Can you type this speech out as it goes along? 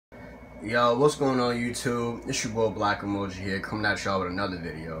Yo, what's going on YouTube? It's your boy Black Emoji here, coming at y'all with another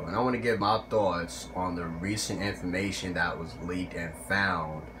video. And I want to give my thoughts on the recent information that was leaked and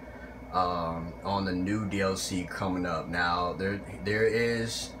found on the new DLC coming up. Now, they're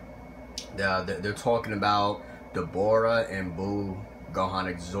talking about Dabura and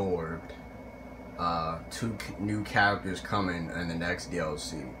Buuhan absorbed. Two new characters coming in the next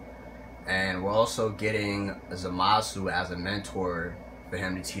DLC. And we're also getting Zamasu as a mentor for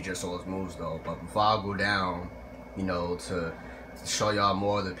him to teach us all his moves though. But before I go down, to show y'all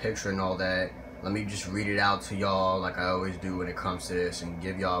more of the picture and all that, let me just read it out to y'all like I always do when it comes to this, and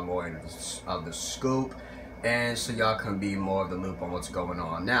give y'all more of the scoop, and so y'all can be more of the loop on what's going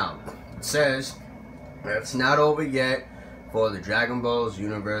on. Now, it says, it's not over yet for the Dragon Ball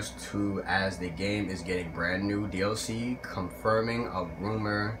Xenoverse 2, as the game is getting brand new DLC, confirming a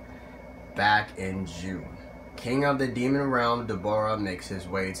rumor back in June. King of the Demon Realm, Dabura, makes his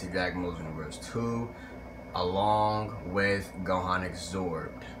way to Dragon Ball Xenoverse 2, along with Gohan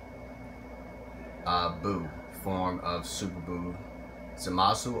absorbed. Buu, form of Super Buu.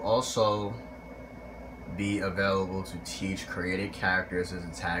 Zamasu also be available to teach created characters his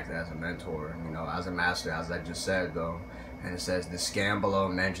attacks as a mentor, as a master, as I just said though. And it says the scan below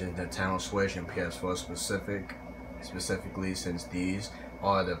mentions Nintendo Switch and PS4 specifically, since these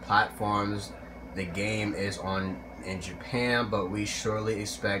are the platforms the game is on in Japan, but we surely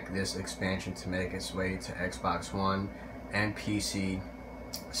expect this expansion to make its way to Xbox One and PC,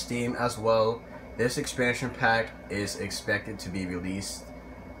 Steam as well. This expansion pack is expected to be released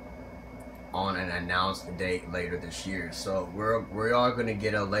on an announced date later this year. So we are going to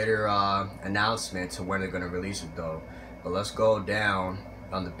get a later announcement to when they're going to release it though. But let's go down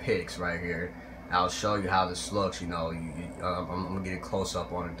on the pics right here. I'll show you how this looks. I'm gonna get a close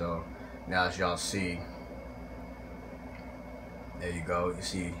up on it though. Now, as y'all see, there you go. You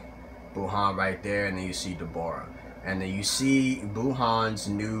see Buuhan right there, and then you see Dabura, and then you see Buuhan's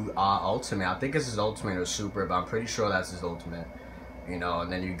new ultimate. I think it's his ultimate or super, but I'm pretty sure that's his ultimate.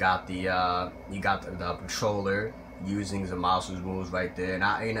 And then you got the controller using Zamasu's moves right there. And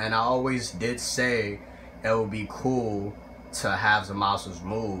I always did say it would be cool to have Zamasu's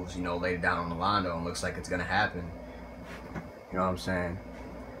moves, later down on the line though. And looks like it's gonna happen. You know what I'm saying?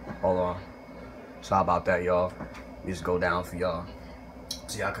 Hold on. So how about that, y'all? Just go down for y'all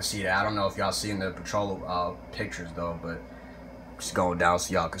so y'all can see that. I don't know if y'all seen the patrol pictures though, but just going down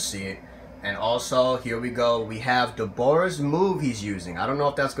so y'all can see it. And also, here we go. We have Dabura's move he's using. I don't know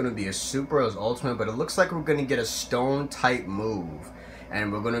if that's going to be a super or his ultimate, but it looks like we're going to get a stone type move.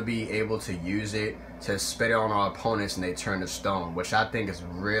 And we're going to be able to use it to spit it on our opponents and they turn to stone, which I think is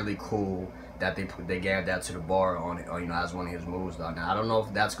really cool that they gave that to Dabura on as one of his moves though. Now, I don't know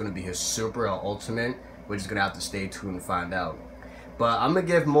if that's going to be his super or ultimate. We're just going to have to stay tuned and find out. But I'm going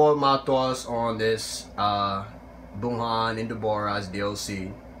to give more of my thoughts on this Buuhan and Dabura's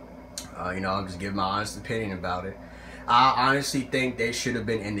DLC. I'll just give my honest opinion about it. I honestly think they should have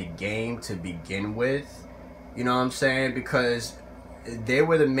been in the game to begin with. You know what I'm saying? Because they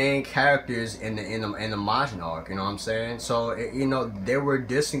were the main characters in the Majin arc. You know what I'm saying? So they were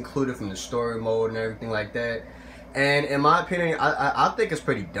disincluded from the story mode and everything like that. And in my opinion, I think it's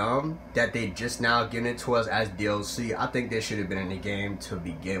pretty dumb that they just now giving it to us as DLC. I think they should have been in the game to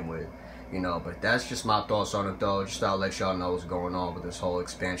begin with. But that's just my thoughts on it though. Just to let y'all know what's going on with this whole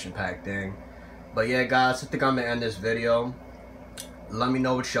expansion pack thing. But yeah, guys, I think I'm gonna end this video. Let me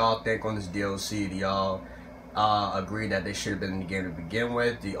know what y'all think on this DLC. Do y'all agree that they should have been in the game to begin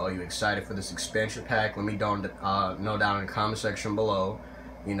with? Are you excited for this expansion pack? Let me know down in the comment section below.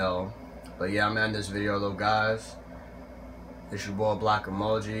 But yeah, I'm gonna end this video though, guys. It's your boy Black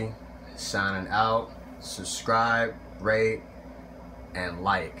Emoji signing out. Subscribe, rate, and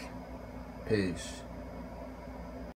like. Peace.